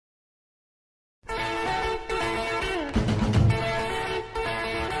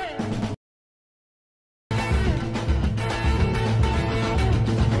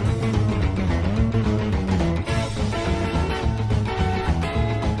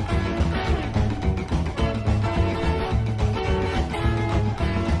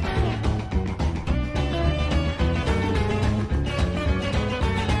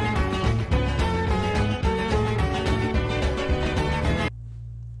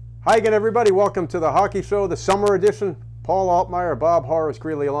Hi again, everybody. Welcome to the Hockey Show, the summer edition. Paul Altmeyer, Bob Horace,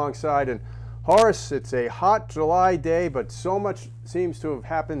 Greeley alongside. And Horace, it's a hot July day, but so much seems to have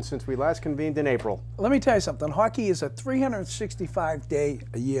happened since we last convened in April. Let me tell you something. Hockey is a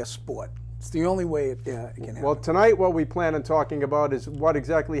 365-day-a-year sport. It's the only way it can happen. Well, tonight what we plan on talking about is what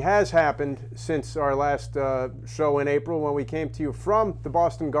exactly has happened since our last show in April when we came to you from the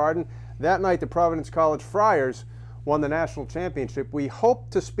Boston Garden. That night, the Providence College Friars won the national championship. We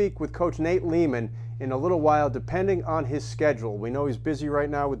hope to speak with Coach Nate Leaman in a little while, depending on his schedule. We know he's busy right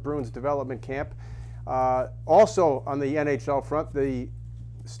now with Bruins development camp. Also on the NHL front, the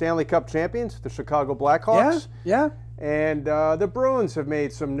Stanley Cup champions, the Chicago Blackhawks. Yeah. And the Bruins have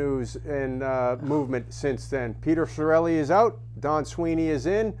made some news and movement since then. Peter Chiarelli is out. Don Sweeney is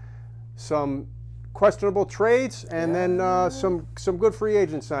in. Some questionable trades, and then some good free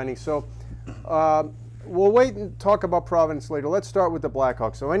agent signings. So we'll wait and talk about Providence later. Let's start with the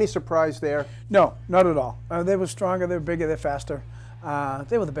Blackhawks. So any surprise there? No, not at all. They were stronger, they were bigger, they're faster.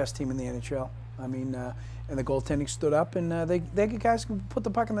 They were the best team in the NHL. I mean, and the goaltending stood up, and they guys can put the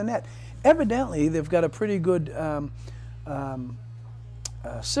puck in the net. Evidently, they've got a pretty good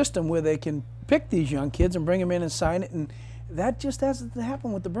system where they can pick these young kids and bring them in and sign it, and that just hasn't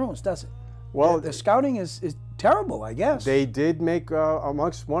happened with the Bruins, does it? Well, the scouting is terrible, I guess. They did make,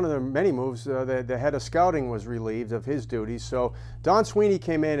 amongst one of their many moves, the head of scouting was relieved of his duties. So Don Sweeney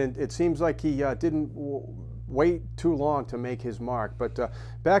came in, and it seems like he didn't wait too long to make his mark. But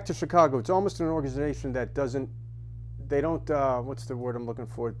back to Chicago, it's almost an organization that what's the word I'm looking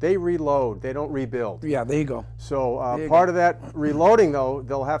for? They reload, they don't rebuild. Yeah, there you go. So part of that reloading, though,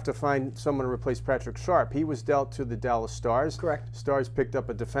 they'll have to find someone to replace Patrick Sharp. He was dealt to the Dallas Stars. Correct. Stars picked up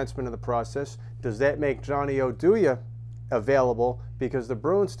a defenseman in the process. Does that make Johnny Oduya available? Because the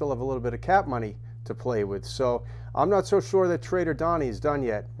Bruins still have a little bit of cap money to play with. So I'm not so sure that Trader Donnie is done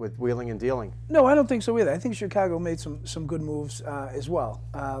yet with wheeling and dealing. No, I don't think so either. I think Chicago made some good moves as well.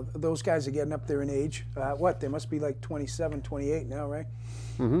 Those guys are getting up there in age. They must be like 27, 28 now, right?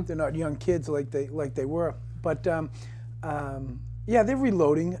 Mm-hmm. They're not young kids like they were. But yeah, they're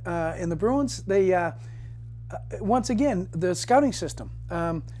reloading. And the Bruins, they once again, the scouting system.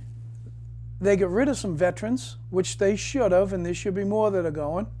 They get rid of some veterans, which they should have, and there should be more that are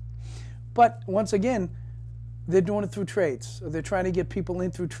going. But once again, they're doing it through trades. They're trying to get people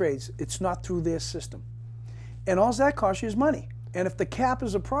in through trades. It's not through their system. And all that costs you is money. And if the cap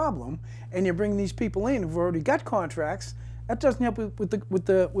is a problem, and you bring these people in who've already got contracts, that doesn't help with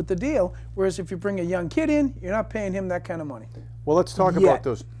the deal. Whereas if you bring a young kid in, you're not paying him that kind of money. Well, let's talk about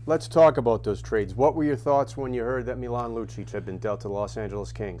those. Let's talk about those trades. What were your thoughts when you heard that Milan Lucic had been dealt to the Los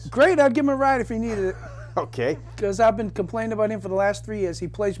Angeles Kings? Great. I'd give him a ride if he needed it. Okay. Because I've been complaining about him for the last 3 years. He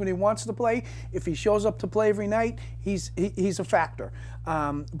plays when he wants to play. If he shows up to play every night, he's a factor.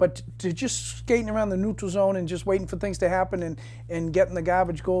 But to just skating around the neutral zone and just waiting for things to happen and getting the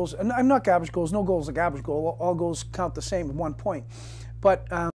garbage goals, and I'm not garbage goals. No goal is a garbage goal. All goals count the same at 1 point. But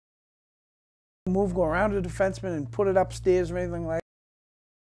go around a defenseman and put it upstairs or anything like that.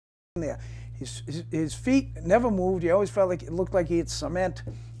 There, his feet never moved. He always felt like it looked like he had cement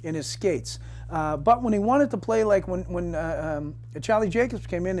in his skates. But when he wanted to play, like when Charlie Jacobs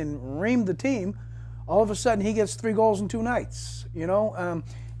came in and reamed the team, all of a sudden he gets 3 goals in 2 nights. You know,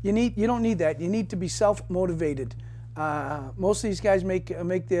 you don't need that. You need to be self-motivated. Most of these guys make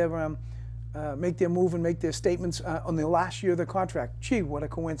their move and make their statements on the last year of their contract. Gee, what a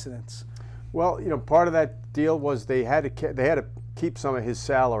coincidence! Well, you know, part of that deal was they had to keep some of his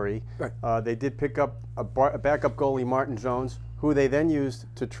salary. Right. They did pick up a backup goalie, Martin Jones, who they then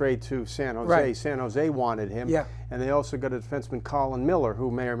used to trade to San Jose. Right. San Jose wanted him. Yeah. And they also got a defenseman, Colin Miller, who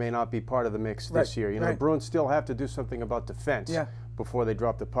may or may not be part of the mix this year. You know, the Bruins still have to do something about defense before they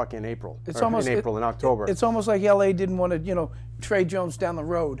drop the puck in April. In October. It's almost like LA didn't want to, trade Jones down the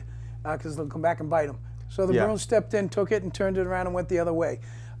road because they'll come back and bite him. So the Bruins stepped in, took it, and turned it around and went the other way.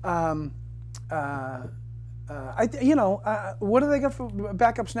 What do they got for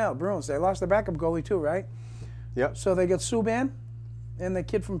backups now? Bruins. They lost their backup goalie too, right? Yep. So they got Subban and the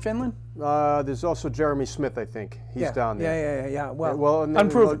kid from Finland. There's also Jeremy Smith, I think. He's down there. Yeah. Well,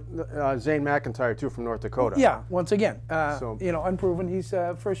 unproven. Zane McIntyre too from North Dakota. Yeah. Once again, unproven. He's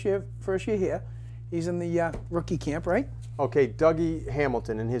first year here. He's in the rookie camp, right? Okay, Dougie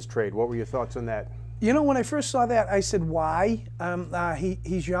Hamilton and his trade. What were your thoughts on that? You know, when I first saw that, I said, why?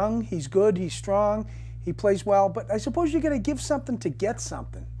 He's young, he's good, he's strong, he plays well, but I suppose you got to give something to get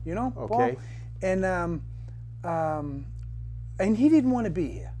something, you know? Okay. Paul? And he didn't want to be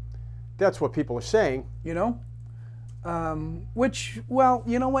here. That's what people are saying. You know? Which, well,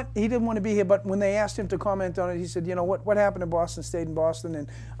 you know what? He didn't want to be here, but when they asked him to comment on it, he said, you know what happened in Boston stayed in Boston, and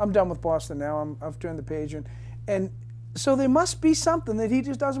I'm done with Boston now. I've turned the page. And so there must be something that he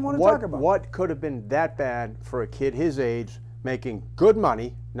just doesn't want to talk about. What could have been that bad for a kid his age, making good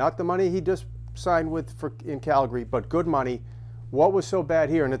money, not the money he just signed with in Calgary, but good money? What was so bad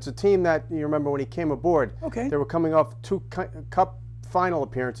here? And it's a team that, you remember when he came aboard, they were coming off 2 cup final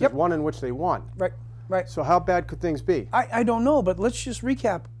appearances, one in which they won. Right. So how bad could things be? I don't know, but let's just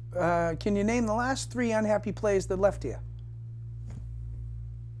recap. Can you name the last 3 unhappy players that left here?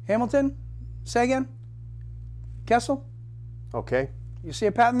 Hamilton? Sagan? Kessel? Okay. You see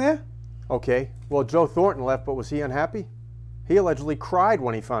a pattern there? Okay. Well, Joe Thornton left, but was he unhappy? He allegedly cried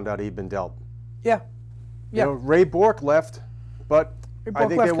when he found out he'd been dealt. Yeah. You know, Ray Bourque left, but I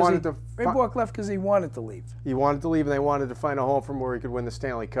think they wanted to... Ray Bourque left because he wanted to leave. He wanted to leave, and they wanted to find a home from where he could win the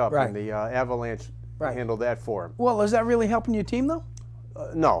Stanley Cup, and the Avalanche handled that for him. Well, is that really helping your team, though?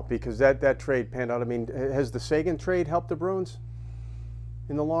 No, because that trade panned out. I mean, has the Sagan trade helped the Bruins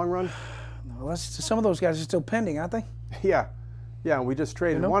in the long run? Well, some of those guys are still pending, aren't they? Yeah, and we just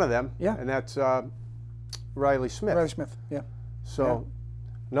traded one of them, and that's Riley Smith. Riley Smith, yeah. So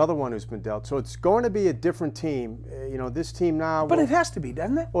another one who's been dealt. So it's going to be a different team. You know, this team now... But it has to be,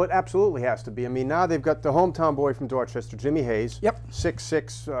 doesn't it? Well, it absolutely has to be. I mean, now they've got the hometown boy from Dorchester, Jimmy Hayes. Yep.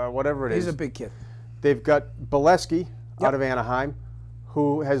 6'6", whatever it is. He's a big kid. They've got Bolesky out of Anaheim,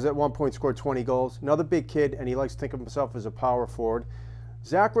 who has at one point scored 20 goals. Another big kid, and he likes to think of himself as a power forward.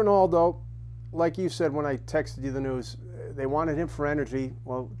 Zach Rinaldo, like you said when I texted you the news, they wanted him for energy.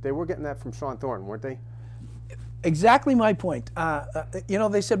 Well, they were getting that from Sean Thornton, weren't they? Exactly my point. You know,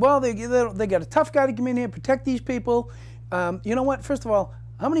 they said, well, they got a tough guy to come in here, protect these people. You know what? First of all,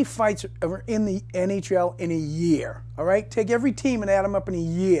 how many fights are in the NHL in a year? All right? Take every team and add them up in a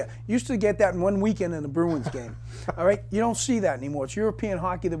year. Used to get that in one weekend in a Bruins game. All right? You don't see that anymore. It's European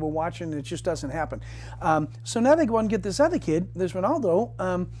hockey that we're watching, and it just doesn't happen. So now they go and get this other kid, this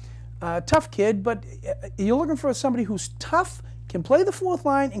Ronaldo, tough kid, but you're looking for somebody who's tough, can play the 4th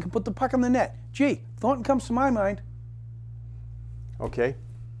line, and can put the puck on the net. Gee, Thornton comes to my mind. Okay,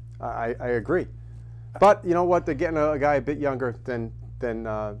 I agree. But you know what? They're getting a guy a bit younger than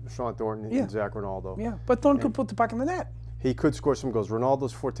Sean Thornton and Zach Rinaldo. Yeah, but Thornton could put the puck in the net. He could score some goals.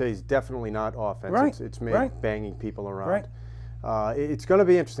 Ronaldo's forte is definitely not offense. Right. It's banging people around. Right. It's going to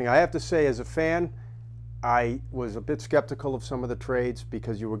be interesting. I have to say, as a fan, I was a bit skeptical of some of the trades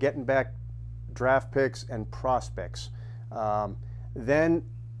because you were getting back draft picks and prospects. Then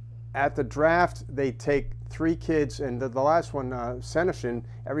at the draft, they take 3 kids, and the last one, Senyshyn,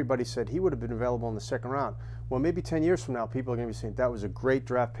 everybody said he would have been available in the 2nd round. Well, maybe 10 years from now, people are going to be saying that was a great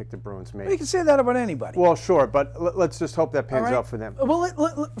draft pick the Bruins made. You can say that about anybody. Well, sure, but let's just hope that pans out for them.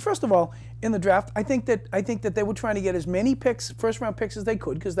 Well, first of all, in the draft, I think that they were trying to get as many picks, 1st-round picks, as they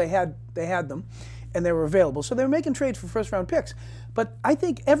could because they had them, and they were available. So they were making trades for 1st-round picks. But I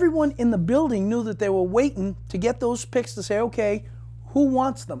think everyone in the building knew that they were waiting to get those picks to say, okay, who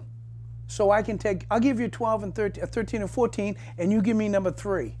wants them? So I'll give you 12 and 13 and 14, and you give me number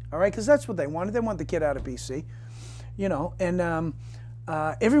 3, all right? Because that's what they wanted. They want the kid out of BC, you know. And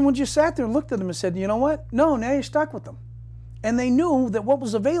everyone just sat there and looked at them and said, you know what? No, now you're stuck with them. And they knew that what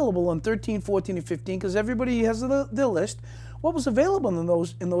was available on 13, 14, and 15, because everybody has their list, what was available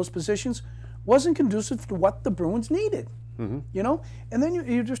in those positions wasn't conducive to what the Bruins needed, you know. And then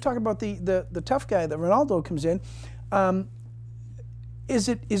you just talk about the tough guy that Ronaldo comes in. Is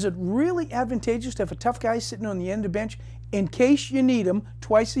it really advantageous to have a tough guy sitting on the end of the bench in case you need him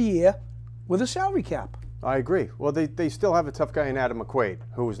twice a year with a salary cap? I agree. Well, they still have a tough guy in Adam McQuaid,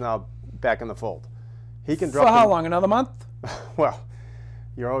 who is now back in the fold. He can drop. For how long? Another month? Well,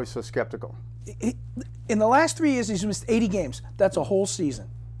 you're always so skeptical. In the last 3 years, he's missed 80 games. That's a whole season.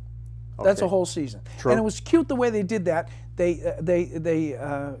 Okay. That's a whole season. True. And it was cute the way they did that. They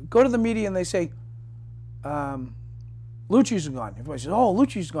go to the media and they say, Lucci's gone. Everybody says, oh,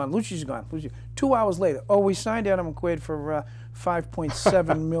 Lucci's gone, Lucci's gone. 2 hours later, oh, we signed Adam McQuaid for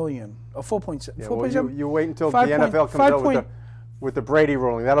 $5.7 million. Or 4.7. Yeah, well, you wait until the NFL comes out with the Brady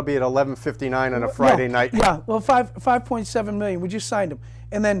ruling. That'll be at 11:59 on a Friday night. Yeah, well, $5.7 million. We just signed him.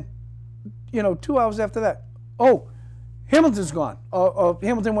 And then, you know, 2 hours after that, oh, Hamilton's gone. Or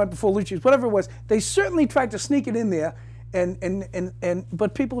Hamilton went before Lucci's, whatever it was. They certainly tried to sneak it in there.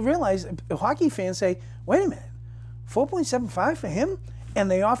 But people realize, hockey fans say, wait a minute. 4.75 for him, and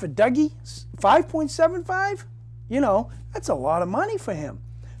they offered Dougie 5.75? You know, that's a lot of money for him.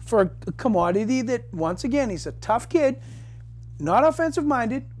 For a commodity that, once again, he's a tough kid, not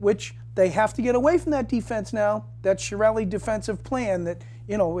offensive-minded, which they have to get away from that defense now, that Chiarelli defensive plan that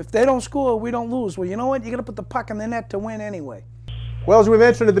you know, if they don't score, we don't lose. Well, you know what? You got to put the puck in the net to win anyway. Well, as we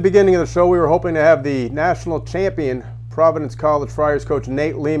mentioned at the beginning of the show, we were hoping to have the national champion Providence College Friars coach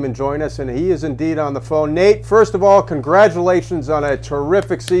Nate Leaman join us, and he is indeed on the phone. Nate, first of all, congratulations on a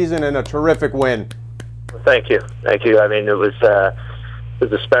terrific season and a terrific win. Thank you. Thank you. I mean, it was a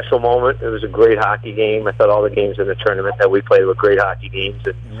special moment. It was a great hockey game. I thought all the games in the tournament that we played were great hockey games,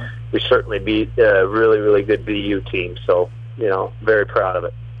 and we certainly beat a really, really good BU team. So, you know, very proud of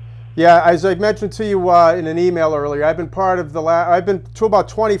it. Yeah, as I mentioned to you in an email earlier, I've been part of I've been to about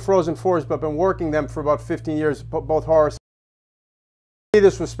 20 Frozen Fours, but been working them for about 15 years, both Horace.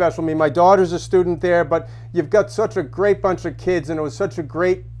 This was special. I mean, my daughter's a student there, but you've got such a great bunch of kids, and it was such a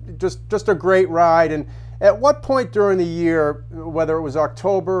great, just a great ride. And at what point during the year, whether it was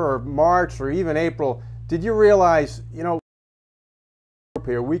October or March or even April, did you realize, you know,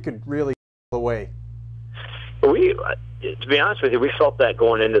 here we could really pull away? To be honest with you, we felt that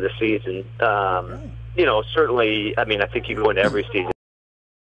going into the season. You know, certainly, I mean, I think you go into every season.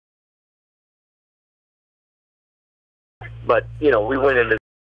 But, you know, we went into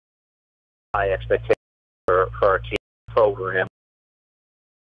high expectations for our team program.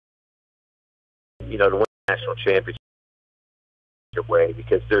 You know, to win the national championship way,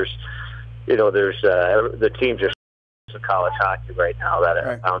 because there's the teams are in college hockey right now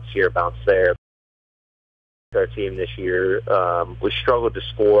that bounce here, bounce there. Our team this year, we struggled to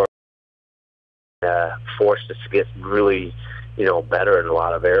score, forced us to get really, you know, better in a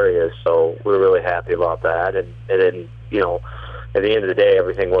lot of areas. So we're really happy about that. And then, you know, at the end of the day,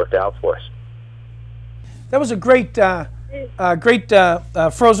 everything worked out for us. That was a great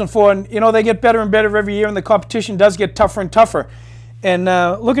Frozen Four, and you know they get better and better every year, and the competition does get tougher and tougher. And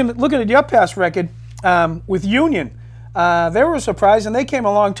looking at your past record with Union, they were a surprise, and they came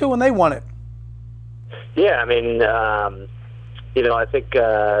along too, and they won it. Yeah, I mean, you know, I think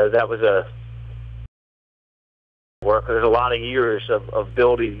that was a work. There's a lot of years of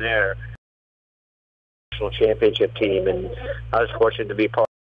building their national championship team, and I was fortunate to be part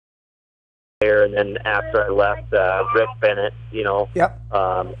there. And then after I left, Rick Bennett, you know,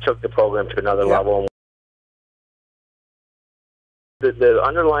 took the program to another level. The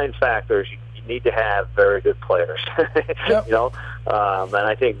underlying factors, you need to have very good players, you know, and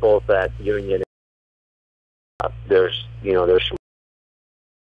I think both at Union. There's some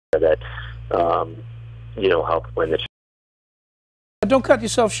that you know help win the. Don't cut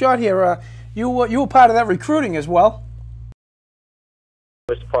yourself short here. You were part of that recruiting as well.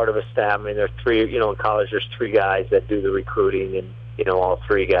 I was part of a staff. I mean, there's three. You know, in college, there's three guys that do the recruiting, and you know, all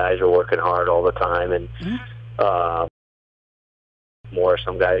three guys are working hard all the time. And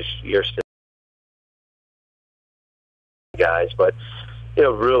some guys you're still guys, but you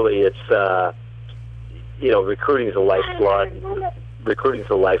know, really, it's. You know, recruiting is the lifeblood. Recruiting is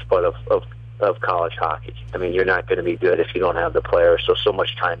the lifeblood of college hockey. I mean, you're not going to be good if you don't have the players. So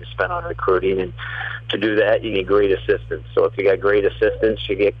much time is spent on recruiting, and to do that, you need great assistants. So if you got great assistants,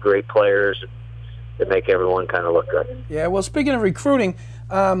 you get great players that make everyone kind of look good. Yeah. Well, speaking of recruiting,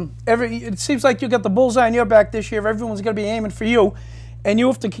 it seems like you got the bullseye on your back this year. Everyone's going to be aiming for you, and you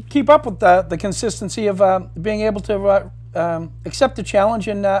have to keep up with the consistency of being able to accept the challenge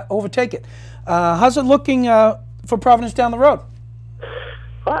and overtake it. How's it looking for Providence down the road?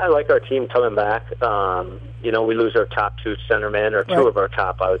 Well, I like our team coming back. You know, we lose our top two centermen, or two of our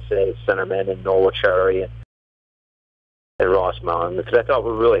top, I would say, centermen, in Noah Cherry and Ross Mountain, because I thought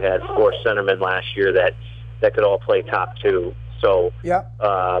we really had four centermen last year that could all play top two. So,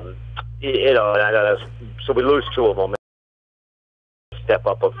 you know, so we lose two of them. Step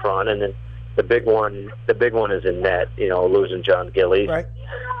up front, and then the big one is in net. You know, losing John Gillies. Right.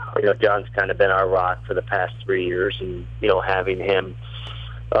 You know, John's kind of been our rock for the past 3 years, and you know, having him,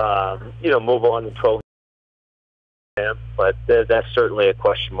 you know, move on to program. But that's certainly a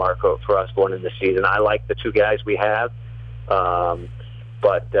question mark for us going into the season. I like the two guys we have,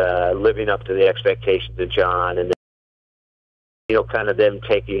 but living up to the expectations of John, and you know, kind of them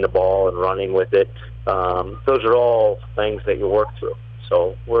taking the ball and running with it. Those are all things that you work through.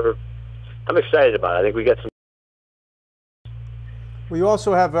 So I'm excited about it. I think we got some. We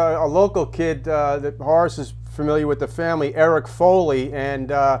also have a local kid that Horace is familiar with the family, Eric Foley,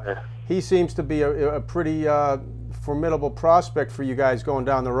 and he seems to be a pretty formidable prospect for you guys going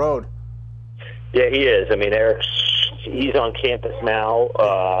down the road. Yeah, he is. I mean, he's on campus now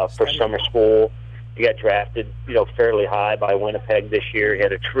for summer school. He got drafted, you know, fairly high by Winnipeg this year. He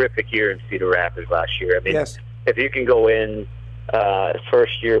had a terrific year in Cedar Rapids last year. I mean, if you can go in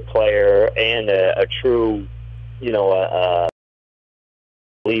first-year player and a true, you know,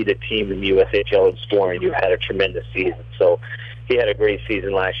 lead a team in the USHL in scoring, you've had a tremendous season. So he had a great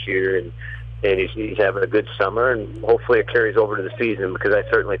season last year, and he's having a good summer, and hopefully it carries over to the season, because I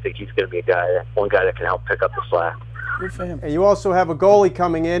certainly think he's going to be one guy that can help pick up the slack. Good for him. And you also have a goalie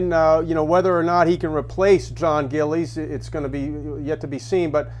coming in. You know, whether or not he can replace John Gillies, it's going to be yet to be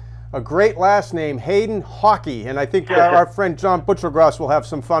seen. But a great last name, Hayden Hockey, and I think our friend John Butchergross will have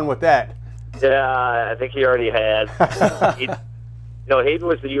some fun with that. Yeah, I think he already has. Hayden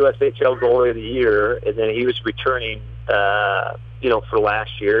was the USHL goalie of the year, and then he was returning, for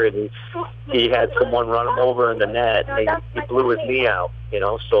last year, and he had someone run him over in the net, and he blew his knee out.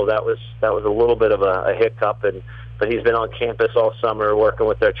 So that was a little bit of a hiccup, but he's been on campus all summer working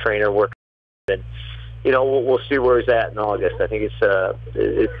with their trainer, and we'll see where he's at in August. I think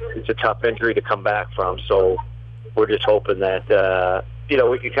it's a tough injury to come back from, so we're just hoping that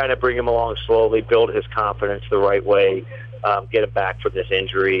we can kind of bring him along slowly, build his confidence the right way, get him back from this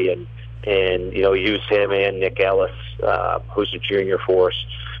injury, and use him and Nick Ellis, who's a junior for us,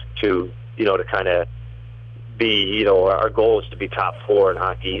 to kind of be, our goal is to be top 4 in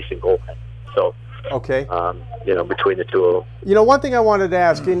Hockey East and goaltending. So, okay, between the two of them. One thing I wanted to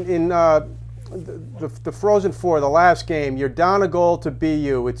ask in the Frozen Four, the last game, you're down a goal to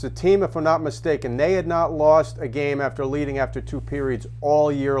BU. It's a team, if I'm not mistaken, they had not lost a game after leading after 2 periods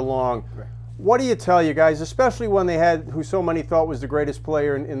all year long. Right. What do you tell you guys, especially when they had who so many thought was the greatest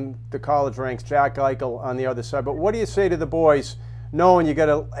player in the college ranks, Jack Eichel, on the other side? But what do you say to the boys, knowing you got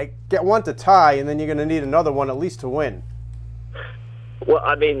to get one to tie, and then you're going to need another one at least to win? Well,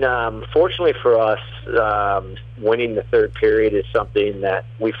 I mean, fortunately for us, winning the third period is something that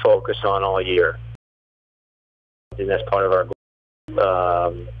we focus on all year, and that's part of our goal.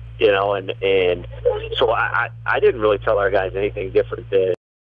 And so I didn't really tell our guys anything different than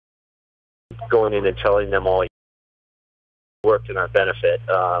going in and telling them all worked in our benefit.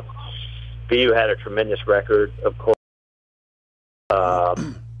 BU had a tremendous record, of course,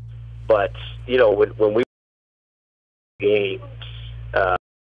 but when we game.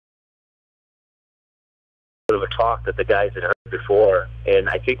 Of a talk that the guys had heard before, and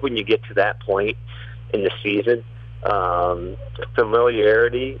I think when you get to that point in the season,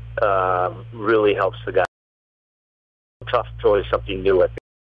 familiarity really helps the guy. Tough to throw something new at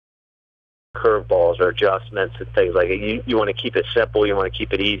curveballs or adjustments and things like it. You want to keep it simple, you want to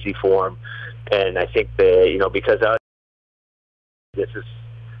keep it easy for them, and I think that because this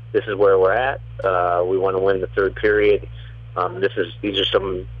is where we're at. We want to win the third period. These are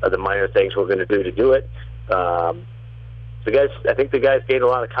some of the minor things we're going to do it. I think the guys gained a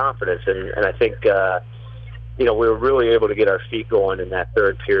lot of confidence, and I think we were really able to get our feet going in that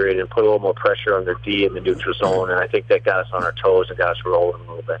third period and put a little more pressure on their D in the neutral zone, and I think that got us on our toes and got us rolling a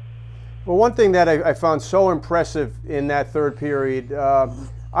little bit. Well, one thing that I found so impressive in that third period,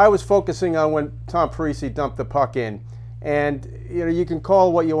 I was focusing on when Tom Parisi dumped the puck in. And, you can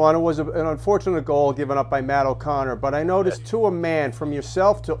call what you want. It was an unfortunate goal given up by Matt O'Connor. But I noticed to a man, from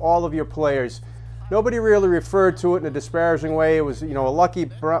yourself to all of your players, nobody really referred to it in a disparaging way. It was, a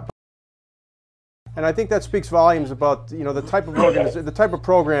lucky. And I think that speaks volumes about, the type of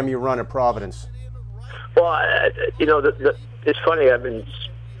program you run at Providence. Well, it's funny.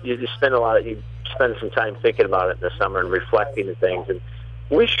 You spend some time thinking about it in the summer and reflecting on things. And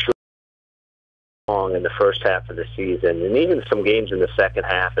we in the first half of the season, and even some games in the second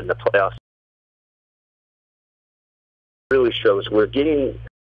half in the playoffs, really shows we're getting what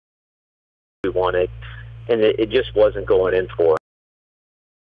we wanted, and it just wasn't going in for us.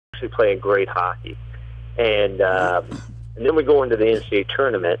 Actually playing great hockey, and then we go into the NCAA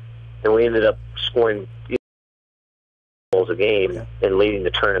tournament, and we ended up scoring goals a game and leading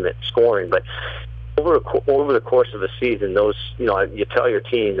the tournament scoring, but over the course of a season, those, you tell your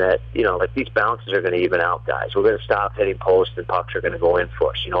team that, these bounces are going to even out, guys. We're going to stop hitting posts and pucks are going to go in for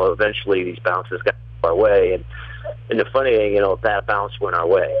us. Eventually these bounces got our way. And the funny thing, that bounce went our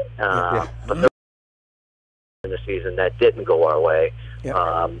way. But in the season that didn't go our way,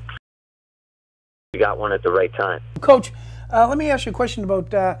 we got one at the right time. Coach, let me ask you a question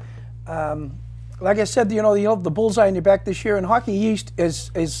about like I said, you have the bullseye in your back this year, and Hockey East has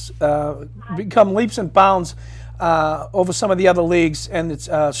become leaps and bounds over some of the other leagues, and it's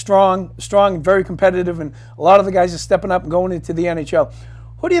strong, and very competitive, and a lot of the guys are stepping up and going into the NHL.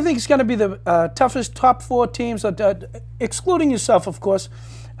 Who do you think is going to be the toughest top 4 teams, excluding yourself, of course,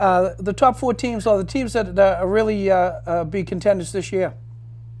 the top 4 teams, or the teams that are really be contenders this year?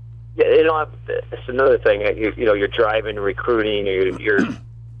 Yeah, it's another thing. You're driving recruiting, or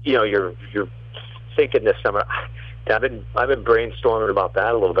you're thinking this summer, And I've been brainstorming about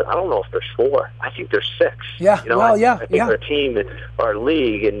that a little bit. I don't know if there's 4. I think there's 6. Yeah, you know, well, I think our team, our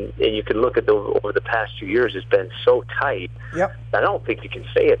league, and you can look at over the past 2 years has been so tight. Yep. I don't think you can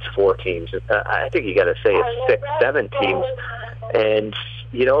say it's 4 teams. I think you got to say it's 6, 7 teams. And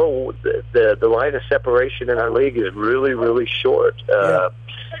you know, the line of separation in our league is really, really short.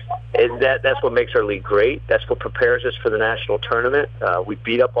 And that's what makes our league great. That's what prepares us for the national tournament. We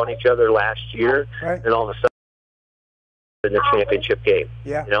beat up on each other last year, and all of a sudden in the championship game.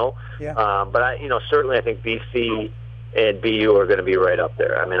 Yeah. You know? Yeah. But certainly I think BC and BU are going to be right up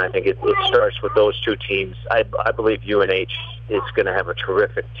there. I mean, I think it starts with those 2 teams. I believe UNH is going to have a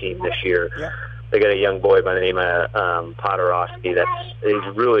terrific team this year. Yeah. They got a young boy by the name of Podorowski.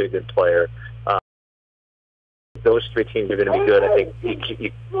 He's really a good player. Those 3 teams are going to be good. I think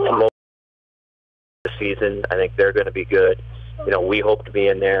you the season. I think they're going to be good. You know, we hope to be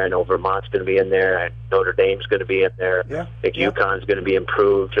in there. I know Vermont's going to be in there. I know Notre Dame's going to be in there. Yeah. I think UConn's going to be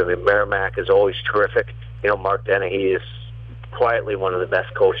improved. I mean, Merrimack is always terrific. You know, Mark Dennehy is quietly one of the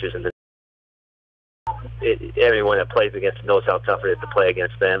best coaches in the. Everyone that plays against knows how tough it is to play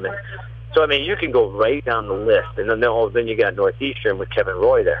against them. And so, I mean, you can go right down the list. And then you got Northeastern with Kevin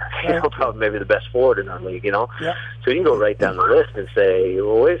Roy there. Right. You know, probably maybe the best forward in our league, you know. Yeah. So you can go right down the list and say,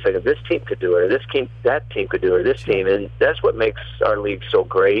 well, wait a second, this team could do it, or that team could do it, or this team. And that's what makes our league so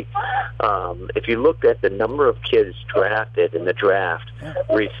great. If you looked at the number of kids drafted in the draft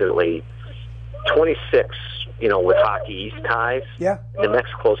recently, 26, you know, with Hockey East ties. Yeah. The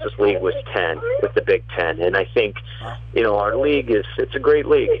next closest league was 10 with the Big Ten. And I think, you know, our league it's a great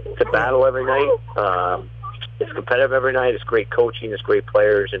league. It's a battle every night. It's competitive every night. It's great coaching. It's great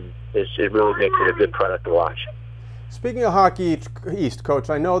players. And it really makes it a good product to watch. Speaking of Hockey East, Coach,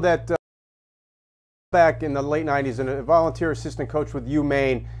 I know that back in the late 90s, and a volunteer assistant coach with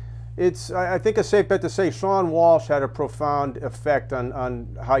UMaine, I think a safe bet to say Sean Walsh had a profound effect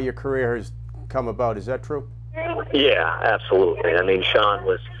on how your career has come about. Is that true? Yeah, absolutely. I mean, Sean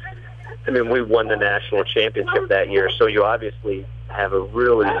we won the national championship that year, so you obviously have a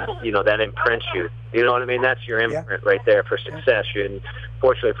really, you know, that imprints you. You know what I mean? That's your imprint right there for success. And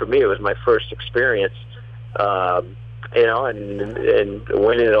fortunately for me, it was my first experience, you know, and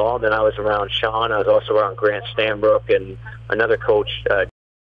winning it all. Then I was around Sean. I was also around Grant Stanbrook and another coach.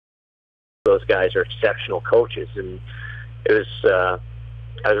 Those guys are exceptional coaches, and it was.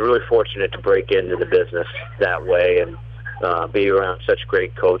 I was really fortunate to break into the business that way and be around such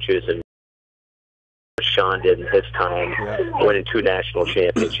great coaches, and Sean did in his time, winning 2 national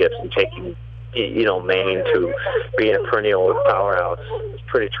championships and taking, you know, Maine to being a perennial powerhouse. It's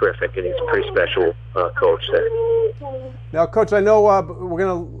pretty terrific, and he's a pretty special coach there. Now, Coach, I know we're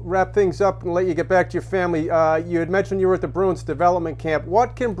going to wrap things up and let you get back to your family. You had mentioned you were at the Bruins development camp.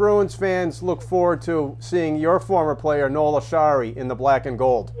 What can Bruins fans look forward to seeing your former player, Noel Ashari, in the black and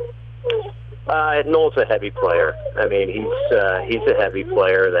gold? Noel's a heavy player. I mean, he's a heavy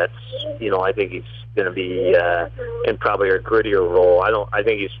player. That's, you know, I think he's going to be in probably a grittier role. I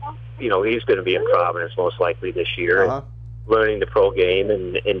think he's going to be in Providence most likely this year. Learning the pro game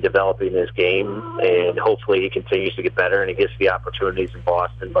and developing his game, and hopefully he continues to get better and he gets the opportunities in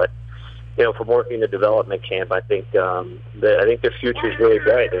Boston. But, you know, from working the development camp, I think their future is really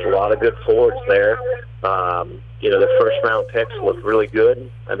bright. There's a lot of good forwards there. You know, the first round picks look really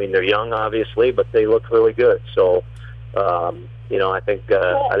good. I mean, they're young, obviously, but they look really good. So, you know, I think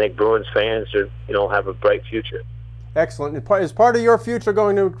Bruins fans are, you know, have a bright future. Excellent. Is part of your future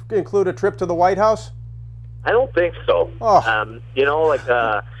going to include a trip to the White House? I don't think so. You know, like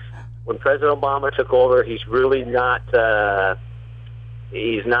when President Obama took over, he's really not.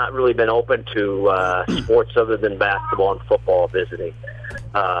 He's not really been open to sports other than basketball and football visiting.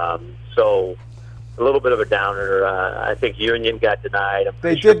 So a little bit of a downer. I think Union got denied.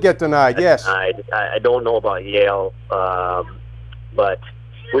 They did get denied. Yes. Denied. I don't know about Yale, but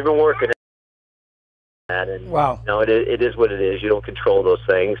we've been working. And wow. You know, it is what it is. You don't control those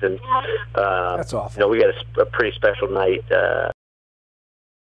things, and that's awful. You know, we got a pretty special night of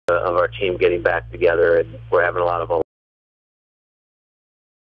our team getting back together, and we're having a lot of.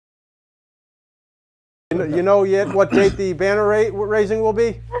 You know yet what date the banner raising will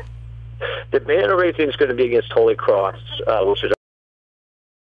be? The banner raising is going to be against Holy Cross, which is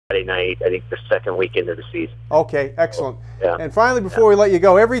Friday night, I think the second weekend of the season. Okay, excellent. Yeah. And finally, before we let you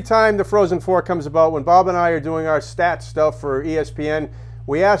go, every time the Frozen Four comes about, when Bob and I are doing our stats stuff for ESPN,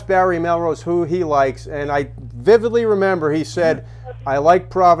 we ask Barry Melrose who he likes, and I vividly remember he said, I like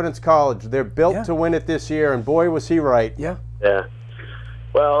Providence College. They're built to win it this year, and boy, was he right. Yeah. Yeah.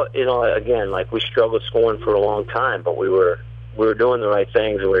 Well, you know, again, like we struggled scoring for a long time, but we were doing the right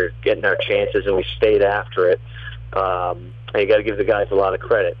things, and we were getting our chances, and we stayed after it. And you got to give the guys a lot of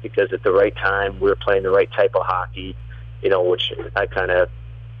credit, because at the right time we were playing the right type of hockey, which I kind of,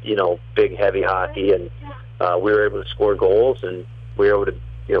 big, heavy hockey, and we were able to score goals, and we were able to,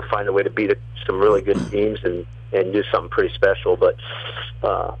 find a way to beat some really good teams and do something pretty special. But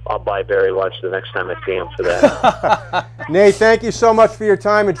I'll buy Barry lunch the next time I see him for that. Nate, thank you so much for your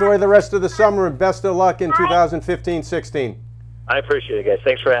time. Enjoy the rest of the summer, and best of luck in 2015-16. I appreciate it, guys.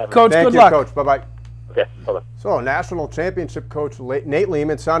 Thanks for having me. Coach, Thank good you, luck. Coach. Bye-bye. Okay, bye-bye. So, national championship coach Nate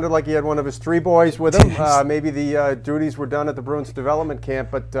Leaman sounded like he had one of his 3 boys with him. Maybe the duties were done at the Bruins development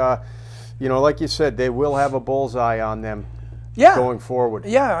camp, but like you said, they will have a bullseye on them going forward.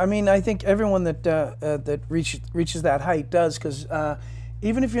 Yeah, I mean, I think everyone that reaches that height does, because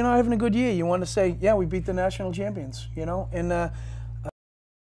even if you're not having a good year, you want to say, yeah, we beat the national champions, and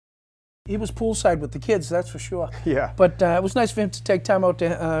he was poolside with the kids, that's for sure. Yeah. But it was nice for him to take time out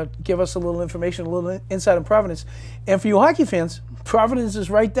to give us a little information, a little insight on Providence. And for you hockey fans, Providence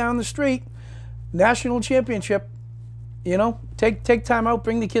is right down the street. National championship. Take time out,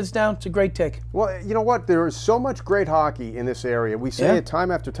 bring the kids down. It's a great take. Well, you know what? There is so much great hockey in this area. We say it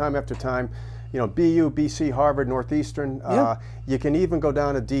time after time after time. BU, BC, Harvard, Northeastern. You can even go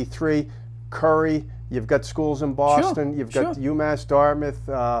down to D3. Curry. You've got schools in Boston. You've got UMass, Dartmouth.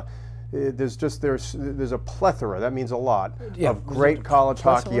 There's a plethora. That means a lot of great college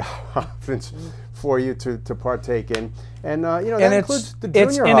hockey options for you to partake in, and that includes the junior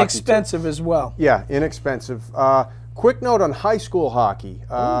hockey. It's inexpensive as well. Yeah, inexpensive. Quick note on high school hockey.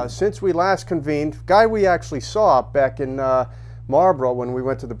 Since we last convened, guy we actually saw back in Marlboro when we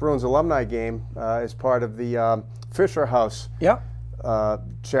went to the Bruins alumni game as part of the Fisher House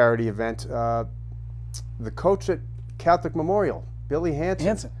charity event. The coach at Catholic Memorial, Billy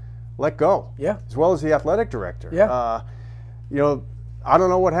Hansen. Let go. Yeah. As well as the athletic director. Yeah. I don't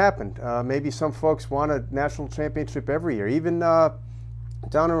know what happened. Maybe some folks want a national championship every year. Even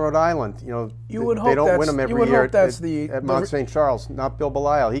down in Rhode Island, you would hope they don't win them every year at Mount St. Charles. Not Bill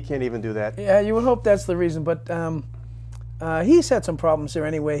Belial. He can't even do that. Yeah, you would hope that's the reason. But he's had some problems there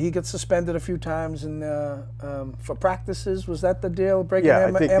anyway. He got suspended a few times for practices. Was that the deal? Breaking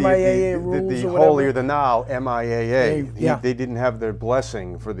MIAA rules the or whatever? holier than thou MIAA. They didn't have their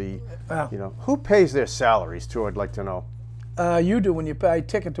blessing for the, who pays their salaries too, I'd like to know. You do when you buy a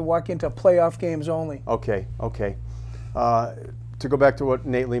ticket to walk into playoff games only. Okay. To go back to what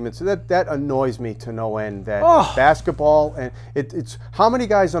Nate Leaman said, that annoys me to no end. That basketball, and it's how many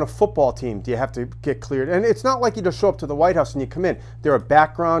guys on a football team do you have to get cleared? And it's not like you just show up to the White House and you come in. There are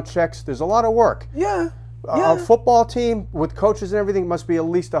background checks. There's a lot of work. A football team with coaches and everything must be at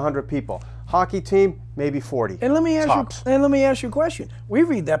least 100 people. Hockey team, maybe 40. And let me ask you a question. We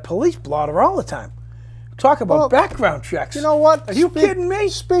read that police blotter all the time. Talk about background checks. You know what? Are you kidding me?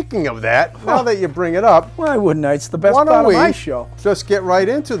 Speaking of that, now that you bring it up, why wouldn't I? It's the best part of my show. Just get right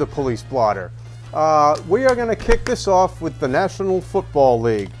into the police blotter. We are going to kick this off with the National Football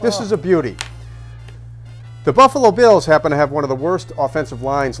League. This is a beauty. The Buffalo Bills happen to have one of the worst offensive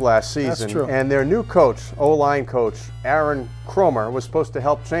lines last season. That's true. And their new coach, O-line coach, Aaron Cromer, was supposed to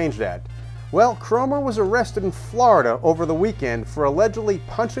help change that. Well, Cromer was arrested in Florida over the weekend for allegedly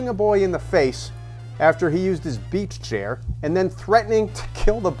punching a boy in the face after he used his beach chair and then threatening to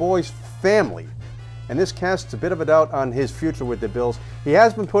kill the boy's family. And this casts a bit of a doubt on his future with the Bills. He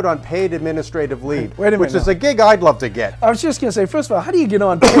has been put on paid administrative leave, which is a gig I'd love to get. I was just going to say, first of all, how do you get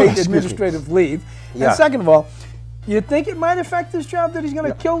on paid administrative leave? And second of all, you think it might affect his job that he's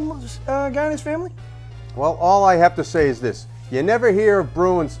going to kill a guy in his family? Well, all I have to say is this. You never hear of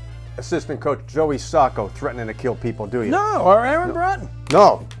Bruins assistant coach Joey Sacco threatening to kill people, do you? No, or Aaron Broughton.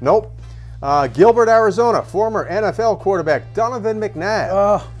 Nope. Gilbert, Arizona, former NFL quarterback Donovan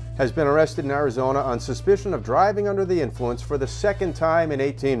McNabb has been arrested in Arizona on suspicion of driving under the influence for the second time in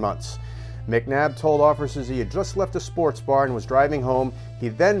 18 months. McNabb told officers he had just left a sports bar and was driving home. He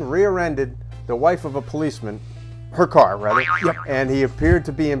then rear-ended the wife of a policeman, her car rather, and he appeared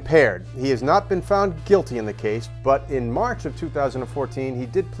to be impaired. He has not been found guilty in the case, but in March of 2014 he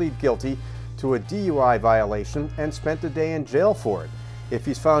did plead guilty to a DUI violation and spent a day in jail for it. If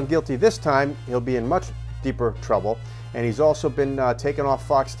he's found guilty this time, he'll be in much deeper trouble. And he's also been taken off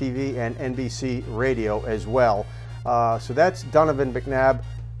Fox TV and NBC Radio as well. So that's Donovan McNabb.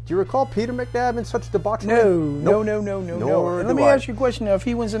 Do you recall Peter McNabb in such debauchery? No. Let me ask you a question. Now, if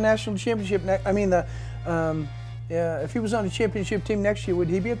he wins the national championship, if he was on the championship team next year, would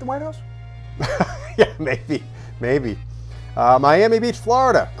he be at the White House? Yeah, maybe. Miami Beach,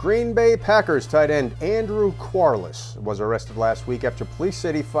 Florida. Green Bay Packers tight end Andrew Quarles was arrested last week after police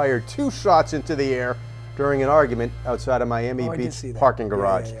said he fired 2 shots into the air during an argument outside a Miami Beach parking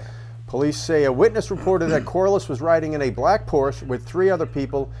garage. Police say a witness reported that Corliss was riding in a black Porsche with 3 other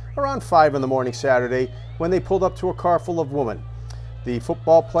people around 5 in the morning Saturday when they pulled up to a car full of women. The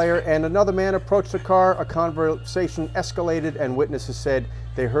football player and another man approached the car. A conversation escalated, and witnesses said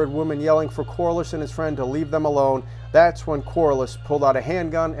they heard women yelling for Corliss and his friend to leave them alone. That's when Corliss pulled out a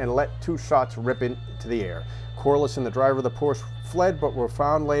handgun and let 2 shots rip into the air. Corliss and the driver of the Porsche fled but were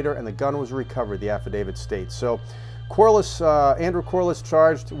found later, and the gun was recovered, the affidavit states. So Corliss, Andrew Corliss,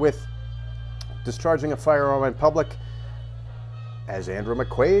 charged with discharging a firearm in public. Has Andrew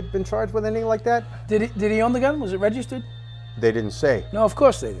McQuaid been charged with anything like that? Did he own the gun? Was it registered? They didn't say. No, of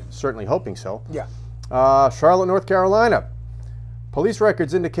course they didn't. Certainly hoping so. Yeah. Charlotte, North Carolina. Police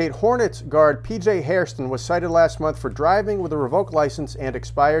records indicate Hornets guard P.J. Hairston was cited last month for driving with a revoked license and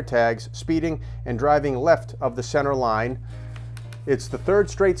expired tags, speeding, and driving left of the center line. It's the 3rd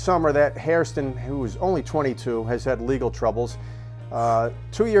straight summer that Hairston, who is only 22, has had legal troubles.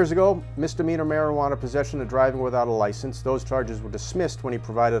 2 years ago, misdemeanor marijuana possession and driving without a license. Those charges were dismissed when he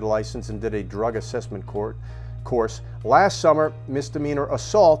provided a license and did a drug assessment course. Last summer, misdemeanor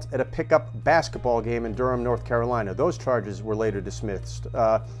assault at a pickup basketball game in Durham, North Carolina. Those charges were later dismissed.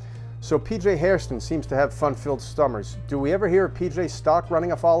 So P.J. Hairston seems to have fun-filled summers. Do we ever hear of P.J. Stock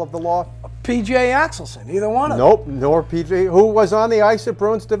running afoul of the law? P.J. Axelson, either one of them. Nope, nor P.J., who was on the ice at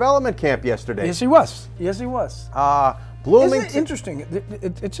Bruins development camp yesterday. Yes, he was. Yes, he was. Bloomington. Isn't it interesting?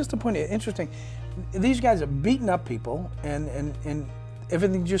 It's just a point. Interesting. These guys are beating up people, and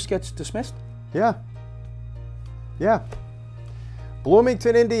everything just gets dismissed. Yeah. Yeah.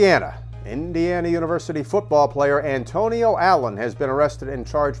 Bloomington, Indiana. Indiana University football player Antonio Allen has been arrested and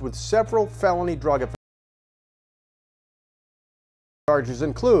charged with several felony drug offenses. Charges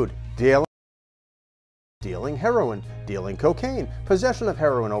include dealing heroin, dealing cocaine, possession of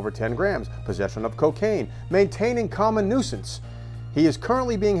heroin over 10 grams, possession of cocaine, maintaining common nuisance. He is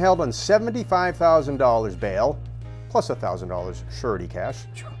currently being held on $75,000 bail, plus $1,000 surety cash.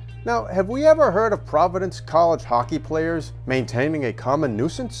 Sure. Now, have we ever heard of Providence college hockey players maintaining a common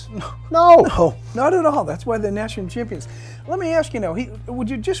nuisance? No. No, not at all. That's why they're national champions. Let me ask you now, would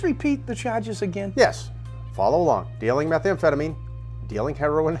you just repeat the charges again? Yes. Follow along. Dealing methamphetamine, dealing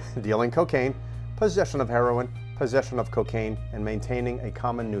heroin, dealing cocaine, possession of heroin, possession of cocaine, and maintaining a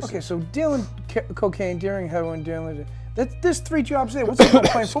common nuisance. Okay, so dealing cocaine, dealing heroin, there's 3 jobs there. What's he going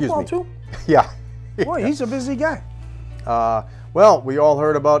to play football too? Yeah. Boy, he's a busy guy. Well, we all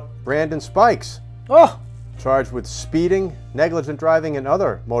heard about Brandon Spikes. Oh! Charged with speeding, negligent driving, and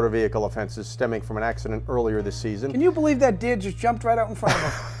other motor vehicle offenses stemming from an accident earlier this season. Can you believe that deer just jumped right out in front of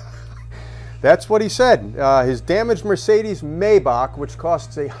him? That's what he said. His damaged Mercedes Maybach, which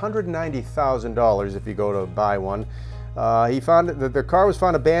costs $190,000 if you go to buy one, he found that the car was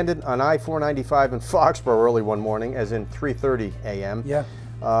found abandoned on I-495 in Foxborough early one morning, as in 3:30 a.m. Yeah.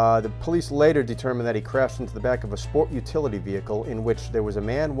 The police later determined that he crashed into the back of a sport utility vehicle in which there was a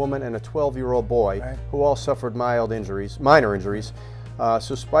man, woman, and a 12-year-old boy, right, who all suffered minor injuries.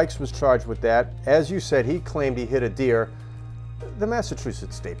 So Spikes was charged with that. As you said, he claimed he hit a deer. The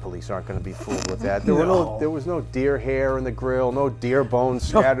Massachusetts State Police aren't going to be fooled with that. There was no deer hair in the grill, no deer bones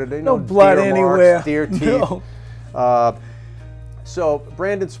scattered, no blood deer anywhere, marks, deer teeth. No. So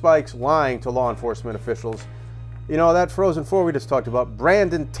Brandon Spikes lying to law enforcement officials. You know, that Frozen Four we just talked about,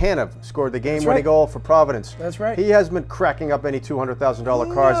 Brandon Tanev scored the game-winning goal for Providence. That's right. He hasn't been cracking up any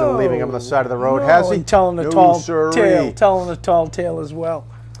 $200,000 cars and leaving them on the side of the road, has he? And telling the tall tale. Telling the tall tale as well.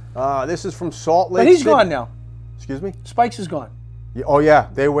 This is from Salt Lake But he's City. gone now. Excuse me? Spikes is gone. Oh, yeah.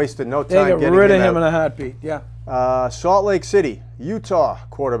 They wasted no time getting him out. They got rid of him in a heartbeat, yeah. Salt Lake City, Utah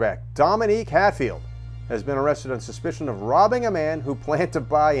quarterback Dominique Hatfield has been arrested on suspicion of robbing a man who planned to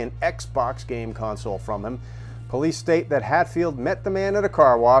buy an Xbox game console from him. Police state that Hatfield met the man at a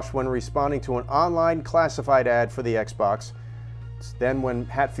car wash when responding to an online classified ad for the Xbox. It's then when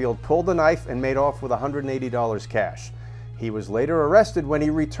Hatfield pulled the knife and made off with $180 cash. He was later arrested when he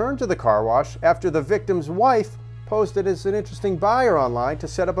returned to the car wash after the victim's wife posted as an interesting buyer online to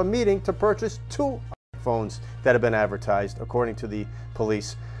set up a meeting to purchase 2 phones that had been advertised, according to the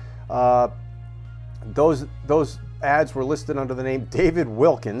police. Those ads were listed under the name David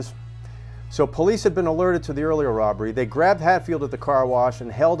Wilkins. So police had been alerted to the earlier robbery. They grabbed Hatfield at the car wash and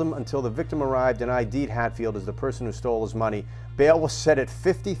held him until the victim arrived and ID'd Hatfield as the person who stole his money. Bail was set at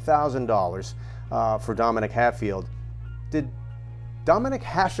 $50,000 for Dominic Hatfield. Did Dominic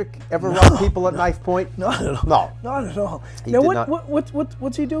Hasek ever rob people at knife point? Not at all. No. Not at all. He now, did not.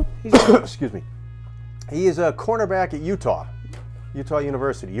 what's he do? Excuse me. He is a cornerback at Utah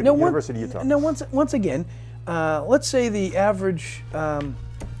University, University of Utah. Now, once again, let's say the average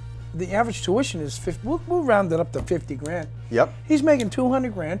tuition is 50. We'll round it up to 50 grand. Yep. He's making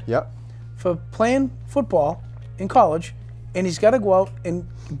 200 grand. Yep. for playing football in college, and he's got to go out and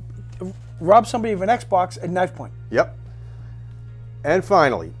rob somebody of an Xbox at knife point. Yep. And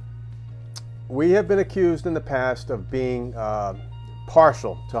finally, we have been accused in the past of being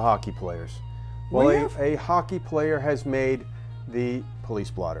partial to hockey players. Well, a hockey player has made the police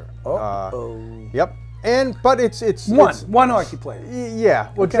blotter. Yep. But it's one hockey player.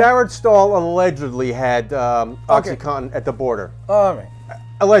 Yeah. Well, okay. Jared Stahl allegedly had OxyContin at the border. All right.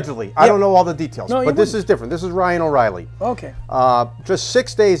 Allegedly. Yep. I don't know all the details, but this is different. This is Ryan O'Reilly. Okay. Just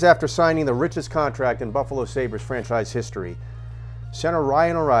 6 days after signing the richest contract in Buffalo Sabres franchise history, Center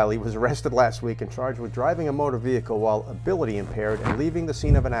Ryan O'Reilly was arrested last week and charged with driving a motor vehicle while ability impaired and leaving the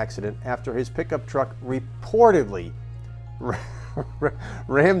scene of an accident after his pickup truck reportedly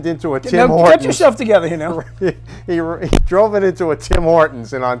rammed into a Tim Hortons. Get yourself together, you know. He drove it into a Tim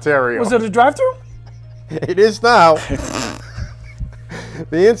Hortons in Ontario. Was it a drive-thru? It is now.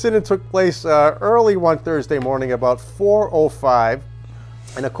 The incident took place early one Thursday morning about 4:05.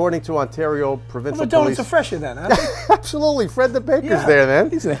 And according to Ontario Provincial Police... Well, the donuts are fresher then, aren't they? Absolutely. Fred the Baker's there then.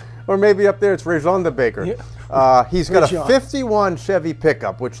 He's there. Or maybe up there it's Rajon the Baker. Yeah. He's got a 51 Chevy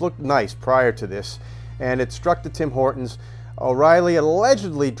pickup, which looked nice prior to this, and it struck the Tim Hortons. O'Reilly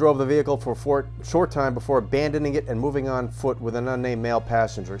allegedly drove the vehicle for a short time before abandoning it and moving on foot with an unnamed male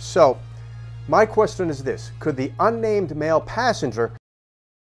passenger. So, my question is this. Could the unnamed male passenger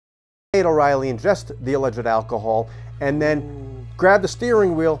made O'Reilly ingest the alleged alcohol and then grab the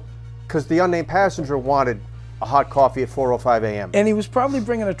steering wheel because the unnamed passenger wanted a hot coffee at 4:05 a.m. And he was probably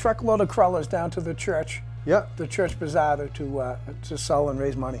bringing a truckload of crullers down to the church. Yeah. The church bazaar to sell and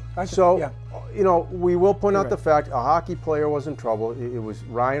raise money. You know, we will point out the fact a hockey player was in trouble. It was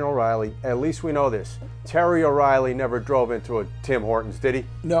Ryan O'Reilly. At least we know this. Terry O'Reilly never drove into a Tim Hortons, did he?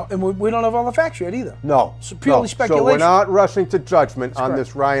 No, and we don't have all the facts yet either. No. It's purely speculation. So we're not rushing to judgment on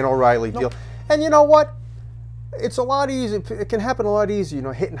this Ryan O'Reilly deal. And you know what? It's a lot easier. It can happen a lot easier, you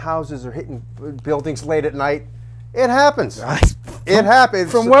know, hitting houses or hitting buildings late at night. It happens. It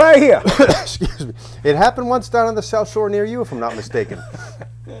happens. From what I hear. Excuse me. It happened once down on the South Shore near you, if I'm not mistaken.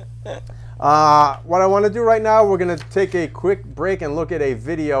 What I want to do right now, we're going to take a quick break and look at a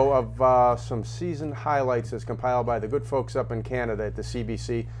video of some season highlights as compiled by the good folks up in Canada at the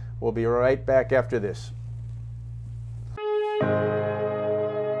CBC. We'll be right back after this.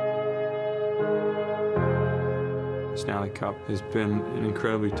 Stanley Cup has been an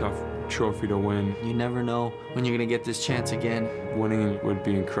incredibly tough trophy to win. You never know when you're going to get this chance again. Winning would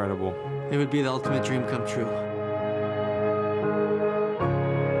be incredible. It would be the ultimate dream come true.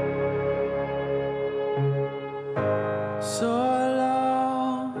 So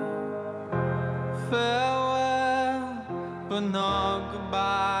long, farewell, but not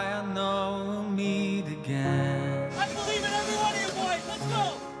goodbye. I know we'll meet again. I believe in every one of you boys. Let's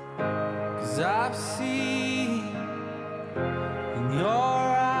go. 'Cause I've seen in your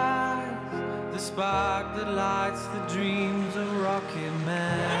eyes the spark that lights the dreams of Rocket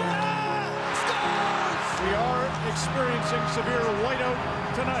Man. We are experiencing severe whiteout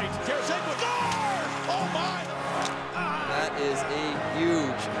tonight. Tarasenko scores! Oh my! That is a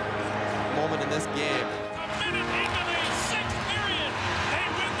huge moment in this game. A minute into the sixth period, they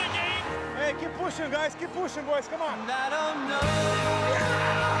win the game. Hey, keep pushing, guys. Keep pushing, boys. Come on. And I don't know if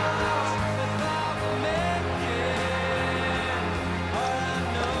I'll make it. All I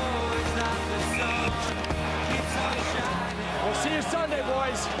know is that the sun keeps on shining. We'll see you Sunday,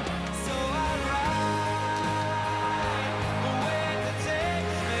 boys. So I ride the way that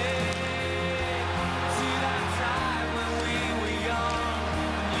takes me to that time when we were young.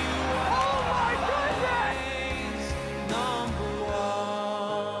 You were always number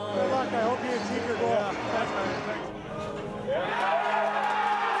one. Good luck. I hope you achieve your goal.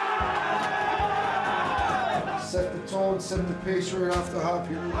 Set the tone, set the pace right off the hop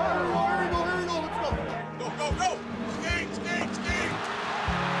here. Here we go. Let's go. Go. Skate.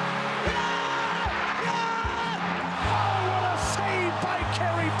 What a save by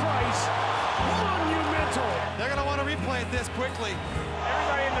Carey Price. Monumental. They're going to want to replay it this quickly.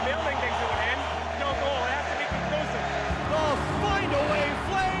 Everybody in the building thinks it would end. No goal. It has to be conclusive. The Find-A-Way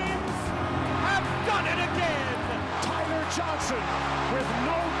Flames have done it again. Tyler Johnson with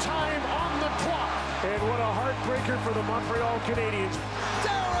no time on the clock. And what a heartbreaker for the Montreal Canadiens.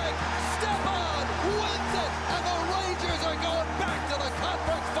 Derek Stepan wins it, and the Rangers are going back to the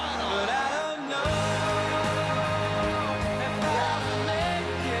conference final. But I don't know if I'll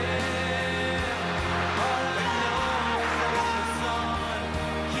make it. All I know is that the sun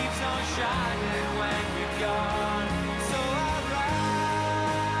keeps on shining when you're gone. So I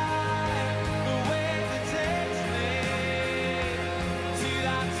ride the way that takes me to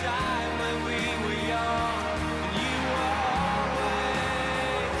that time when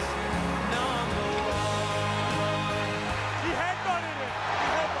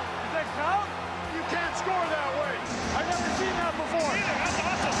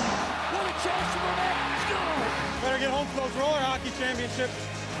Girls Roller Hockey Championship.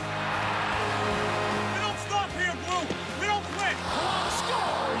 We don't stop here, Blue. We don't quit.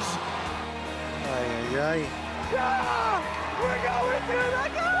 Scores! Ay, ay, ay. Yeah! We're going to the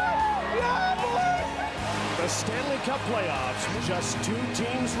goal! Yeah, boys! The Stanley Cup playoffs. Just 2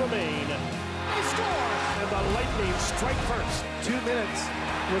 teams remain. They score! And the Lightning strike first. 2 minutes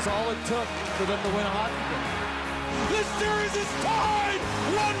was all it took for them to win a hockey game. This series is tied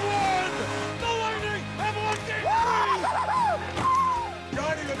 1-1. The Lightning have won game 3.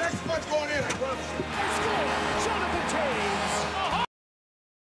 Johnny, the next one's going in, I promise you. They score! Jonathan Taves!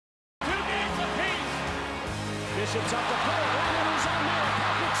 2 games apiece. Bishop's up the play. Leaman's on there.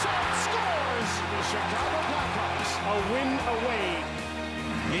 Patrick Salt scores! The Chicago Blackhawks a win away.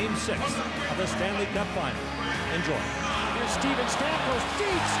 Game 6 of the Stanley Cup Final. Enjoy. Here's Steven Stamkos.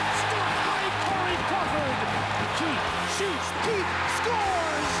 Deep. Stopped by Corey Crawford. Keith shoots. Keith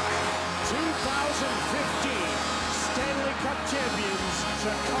scores! 2015 Stanley Cup champions,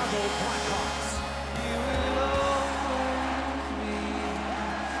 Chicago Blackhawks.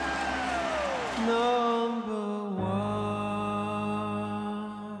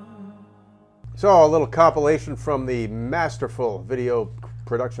 So a little compilation from the masterful video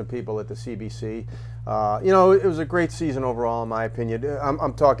production people at the CBC. You know, it was a great season overall, in my opinion.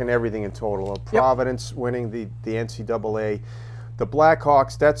 I'm talking everything in total. Providence winning the NCAA. The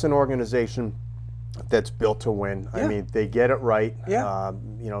Blackhawks, that's an organization that's built to win. I mean, they get it right.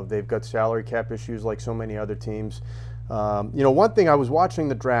 You know, they've got salary cap issues like so many other teams. You know, one thing, I was watching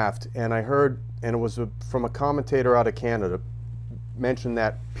the draft and I heard, and it was from a commentator out of Canada, mentioned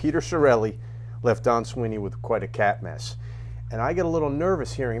that Peter Chiarelli left Don Sweeney with quite a cat mess. And I get a little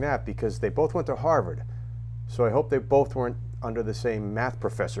nervous hearing that because they both went to Harvard. So I hope they both weren't under the same math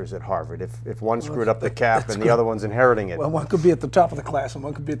professors at Harvard. If one screwed up the cap and the other one's inheriting it. Well, one could be at the top of the class and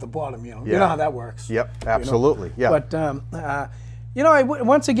one could be at the bottom, you know. You know how that works. Yep, absolutely. You know? But, you know,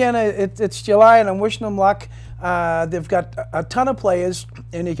 once again, it's July and I'm wishing them luck. They've got a ton of players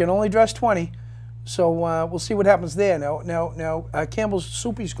and you can only dress 20. So we'll see what happens there. Now Campbell's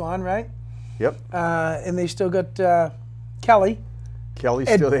Soupy's gone, right? Yep. And they still got Kelly. Kelly's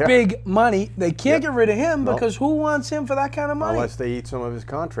still there. Big money. They can't get rid of him because who wants him for that kind of money? Unless they eat some of his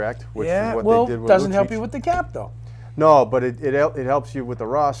contract, which is what well, they did with doesn't Lucic. help you with the cap though. No, but it helps you with the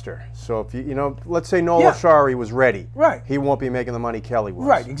roster. So if you know, let's say Noel Shari was ready, right? He won't be making the money Kelly was.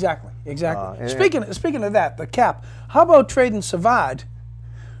 Right, exactly. Speaking of that, the cap. How about trading Savard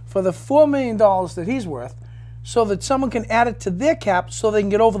for the $4 million that he's worth, so that someone can add it to their cap, so they can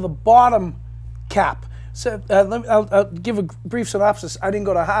get over the bottom cap. So I'll give a brief synopsis. I didn't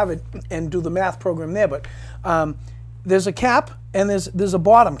go to Harvard and do the math program there, but there's a cap and there's a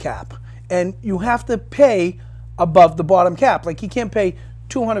bottom cap, and you have to pay above the bottom cap. Like you can't pay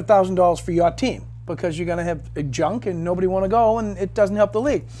 $200,000 for your team because you're going to have a junk and nobody want to go, and it doesn't help the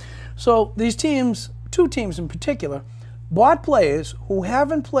league. So these teams, 2 teams in particular, bought players who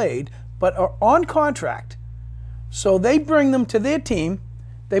haven't played but are on contract. So they bring them to their team.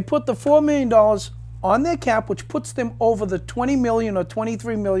 They put the $4 million on their cap, which puts them over the $20 million or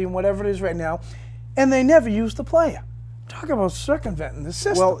 $23 million, whatever it is right now, and they never use the player. Talk about circumventing the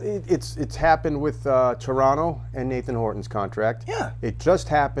system. Well, it's happened with Toronto and Nathan Horton's contract. Yeah. It just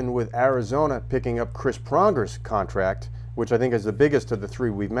happened with Arizona picking up Chris Pronger's contract, which I think is the biggest of the 3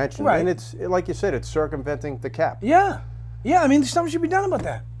 we've mentioned. Right. And it's, like you said, it's circumventing the cap. Yeah. I mean, something should be done about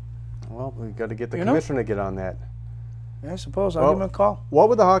that. Well, we've got to get the commissioner to get on that. Yeah, I suppose. I'll give him a call. What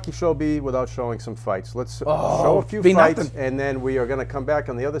would the hockey show be without showing some fights? Let's show a few fights, and then we are going to come back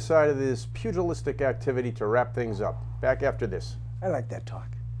on the other side of this pugilistic activity to wrap things up. Back after this. I like that talk.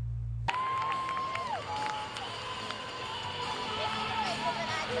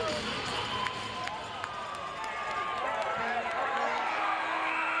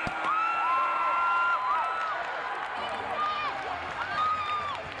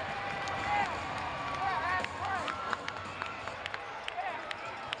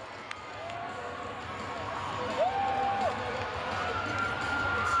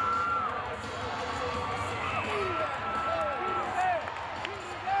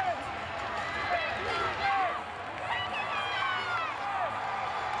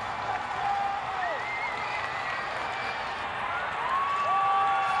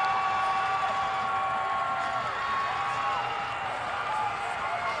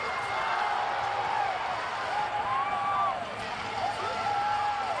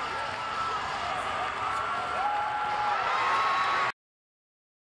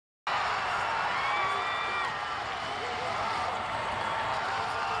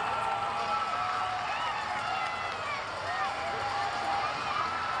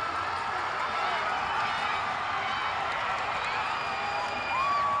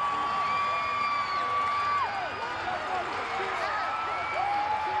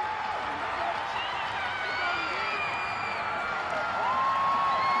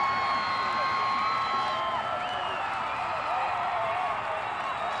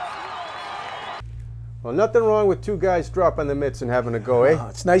 Well, nothing wrong with two guys dropping the mitts and having a go, eh? Oh,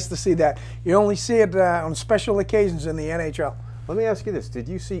 it's nice to see that. You only see it on special occasions in the NHL. Let me ask you this. Did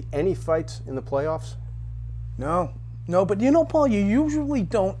you see any fights in the playoffs? No. No, but you know, Paul, you usually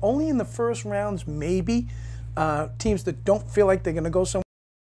don't. Only in the first rounds, maybe. Teams that don't feel like they're going to go somewhere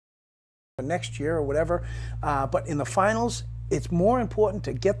next year or whatever. But in the finals, it's more important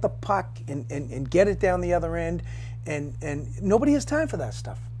to get the puck and get it down the other end. And nobody has time for that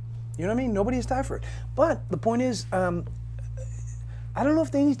stuff. You know what I mean? Nobody has time for it. But the point is, I don't know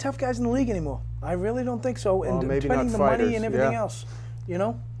if they need tough guys in the league anymore. I really don't think so. Well, and maybe depending not the fighters, money and everything yeah. else, you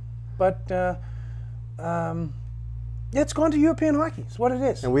know. But it's gone to European hockey. It's what it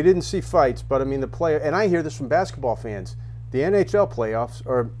is. And we didn't see fights, but I mean the player. And I hear this from basketball fans. The NHL playoffs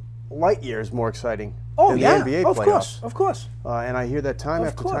are light years more exciting than the NBA playoffs. Of course. And I hear that time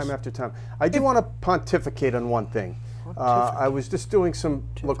after time after time. I do want to pontificate on one thing. I was just doing some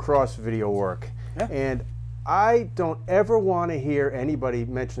lacrosse video work, and I don't ever want to hear anybody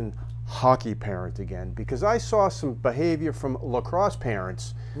mention hockey parent again, because I saw some behavior from lacrosse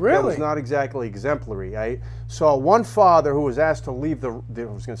parents that was not exactly exemplary. I saw one father who was asked to leave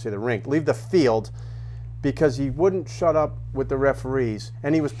leave the field because he wouldn't shut up with the referees,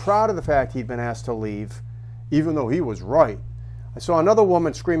 and he was proud of the fact he'd been asked to leave, even though he was right. I saw another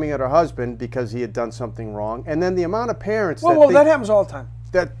woman screaming at her husband because he had done something wrong, and then the amount of parents that happens all the time.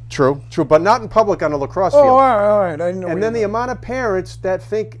 True, but not in public on a lacrosse field. Oh, all right. I know. And then the amount of parents that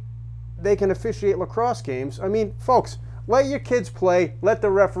think they can officiate lacrosse games. I mean, folks, let your kids play. Let the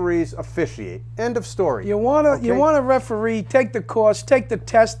referees officiate. End of story. You want a referee, take the course, take the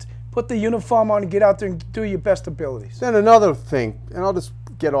test, put the uniform on, and get out there and do your best abilities. Then another thing, and I'll just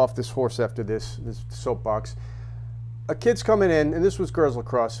get off this horse after this soapbox. A kid's coming in, and this was girls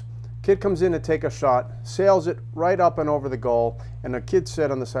lacrosse. Kid comes in to take a shot, sails it right up and over the goal, and the kid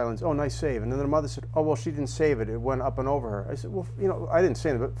said on the sidelines, "Oh, nice save." And then the mother said, "Oh, well, she didn't save it. It went up and over her." I said, "Well, you know, I didn't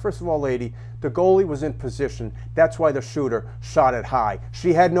say that, but first of all, lady, the goalie was in position. That's why the shooter shot it high.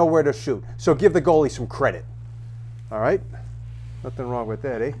 She had nowhere to shoot. So give the goalie some credit." All right? Nothing wrong with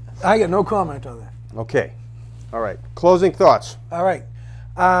that, eh? I got no comment on that. Okay. All right. Closing thoughts. All right.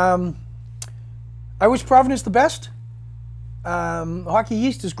 I wish Providence the best. Hockey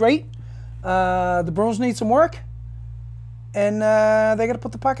East is great. The Bruins need some work, and they got to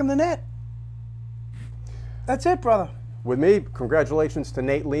put the puck in the net. That's it, brother. With me, congratulations to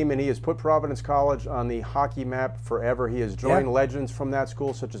Nate Leaman. He has put Providence College on the hockey map forever. He has joined legends from that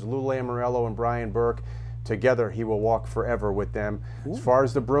school, such as Lou Lamoriello and Brian Burke. Together, he will walk forever with them. As far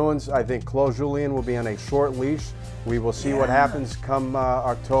as the Bruins, I think Claude Julien will be on a short leash. We will see what happens come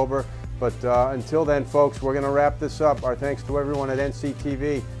October. But until then, folks, we're going to wrap this up. Our thanks to everyone at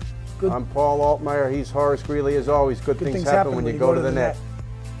NCTV. I'm Paul Altmeyer. He's Horace Greeley. As always, good things happen when you go to the net.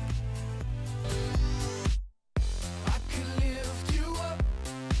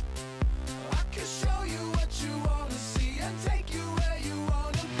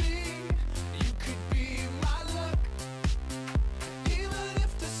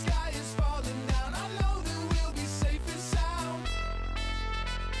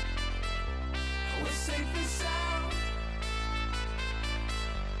 Safe and sound.